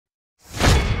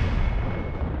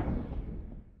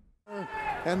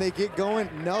and they get going.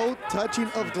 No touching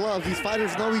of gloves. These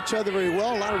fighters know each other very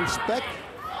well, a lot of respect.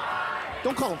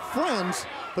 Don't call them friends,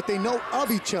 but they know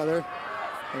of each other.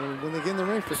 And when they get in the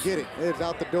ring, forget it. It's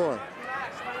out the door.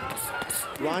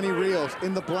 Ronny Rios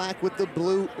in the black with the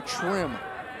blue trim.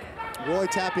 Roy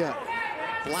Tapia,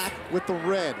 black with the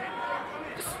red.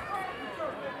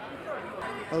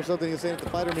 Oh, something he was saying at the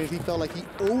fighter means he felt like he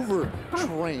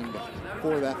overtrained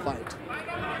for that fight.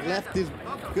 Left his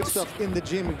good stuff in the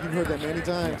gym, and you've heard that many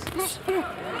times.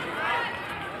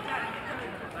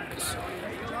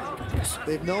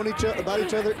 They've known about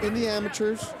each other in the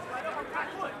amateurs.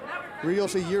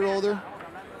 Rios a year older.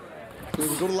 So they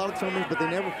would go to a lot of tournaments, but they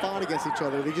never fought against each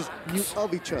other. They just knew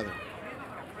of each other.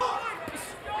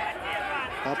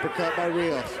 Uppercut by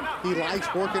Rios. He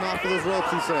likes working off of those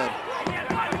ropes, he said.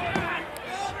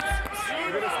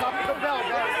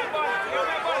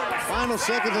 Final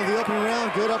seconds of the opening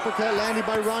round. Good uppercut landed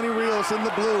by Ronny Rios in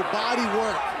the blue. Body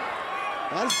work.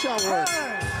 That's shot work.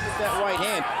 With that right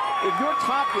hand. If you're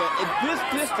Tapia, at this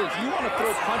distance, you want to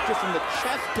throw punches from the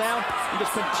chest down and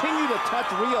just continue to touch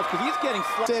Rios because he's getting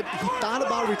said he thought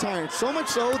about retiring, so much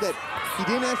so that he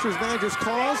didn't answer his manager's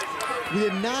calls. He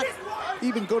did not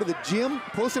even go to the gym.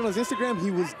 Posted on his Instagram, he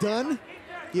was done.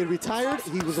 He had retired.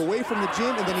 He was away from the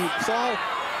gym, and then he saw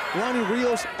Ronny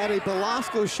Rios at a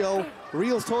Belasco show.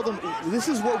 Rios told him, this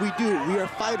is what we do. We are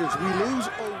fighters. We lose.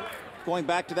 Going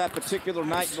back to that particular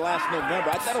night last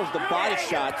November, I thought it was the body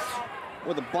shots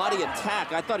or the body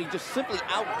attack. I thought he just simply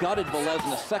outgutted Velez in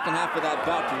the second half of that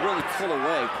bout to really pull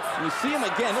away. And you see him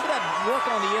again. Look at that work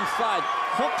on the inside.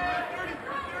 Hook.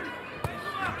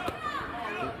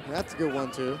 That's a good one,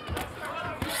 too.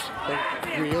 But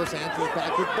Rios answers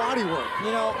back with body work. You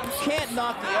know, you can't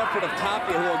knock the effort of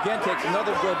Tapia, who again takes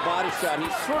another good body shot.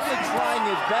 He's certainly trying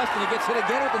his best, and he gets hit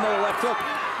again with another left hook.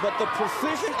 But the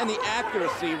precision and the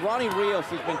accuracy, Ronny Rios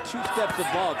has been 2 steps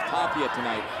above Tapia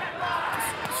tonight.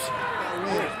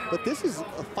 But this is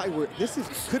a fight where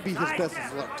could be his best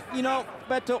he's looked. You know,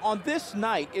 Beto, on this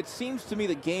night, it seems to me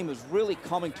the game is really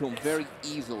coming to him very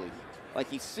easily. Like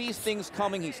he sees things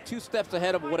coming, he's 2 steps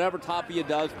ahead of whatever Tapia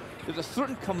does. There's a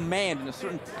certain command and a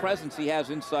certain presence he has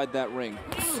inside that ring.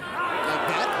 Like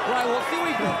that? Right, well, see what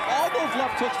he does. All those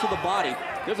left hooks to the body,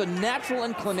 there's a natural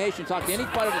inclination. Talk to any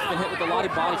fighter that's been hit with a lot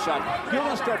of body shot. You're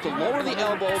gonna start to lower the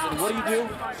elbows, and what do?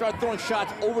 Start throwing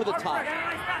shots over the top.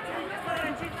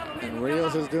 And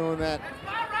Rios is doing that,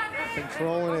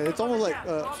 controlling it. It's almost like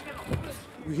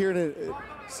you hear it at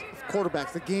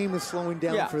quarterbacks. The game is slowing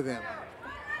down for them.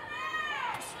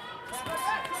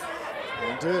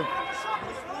 1, 2.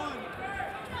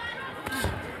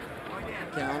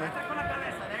 Counter.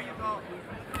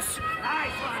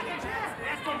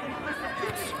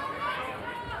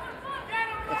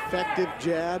 Effective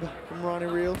jab from Ronny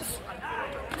Rios.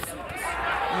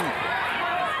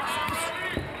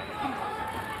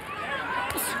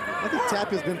 I think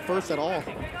Tapia's been first at all.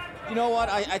 You know what?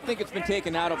 I think it's been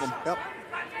taken out of him. Yep.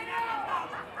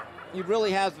 He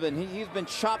really has been. He's been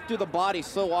chopped through the body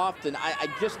so often. I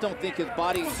just don't think his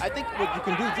body... I think what you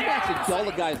can do is you can actually dull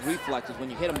a guy's reflexes when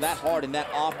you hit him that hard and that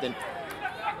often.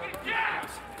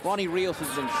 Ronny Rios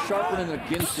has been sharpening the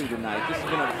Ginsu tonight. This has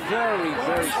been a very,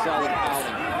 very solid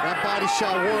outing. That body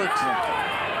shot worked.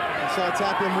 I saw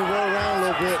Tapia move around a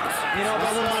little bit. You know,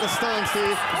 that one might have stung,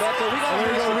 Steve. But there we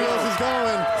go, Rios is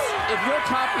going. If you're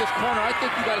Tapia's corner, I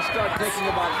think you got to start thinking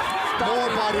about more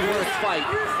body work. Fight.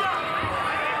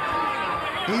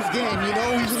 He's game. You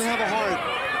know he's going to have a heart.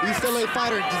 He's still a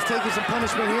fighter. Just taking some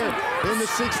punishment here in the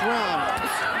 6th round.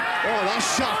 Oh, that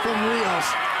shot from Rios.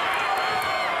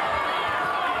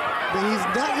 But he's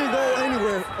not going to go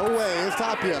anywhere away. It's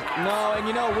Tapia. No, and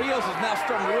you know, Rios is now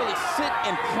starting to really sit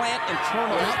and plant and turn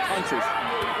on his punches.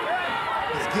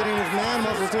 He's getting his man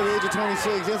muscles to the age of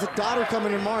 26. He has a daughter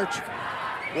coming in March.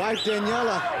 Wife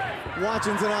Daniela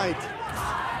watching tonight.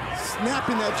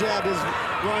 Snapping that jab is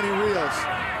Ronny Rios.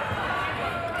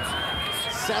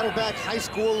 Saddleback high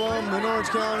school alum in Orange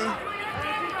County.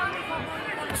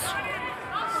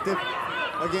 Stiff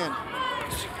again.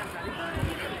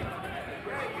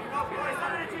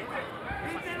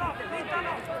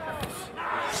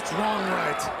 Strong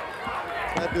right.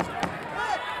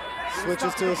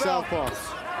 Switches to a southpaw.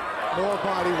 More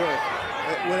body work.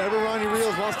 Whatever Ronny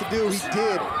Rios wants to do, he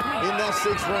did in that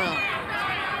 6th round.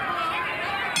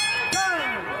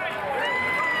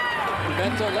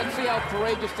 Bento, let's see how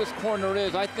courageous this corner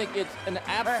is. I think it's an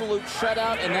absolute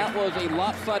shutout, and that was a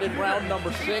lopsided round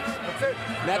number 6.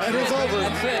 That is over.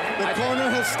 That's it. The corner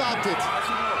has stopped it.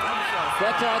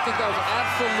 Bento, I think that was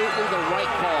absolutely the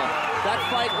right call. That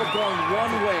fight was going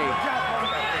one way.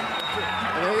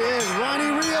 There he is, Ronny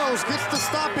Rios. Rios gets the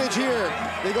stoppage here.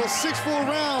 They go 6 full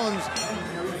rounds.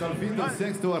 Al fin del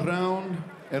sexto round,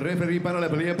 el referee para la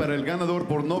pelea para el ganador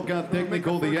por knockout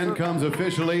técnico. The end comes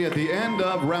officially at the end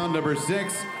of round number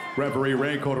 6. Referee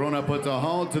Ray Corona puts a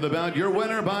halt to the bout. Your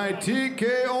winner by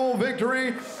TKO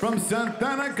victory from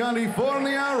Santana,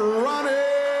 California, Ronny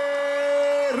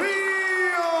Rios.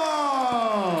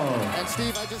 And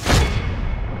Steve, I just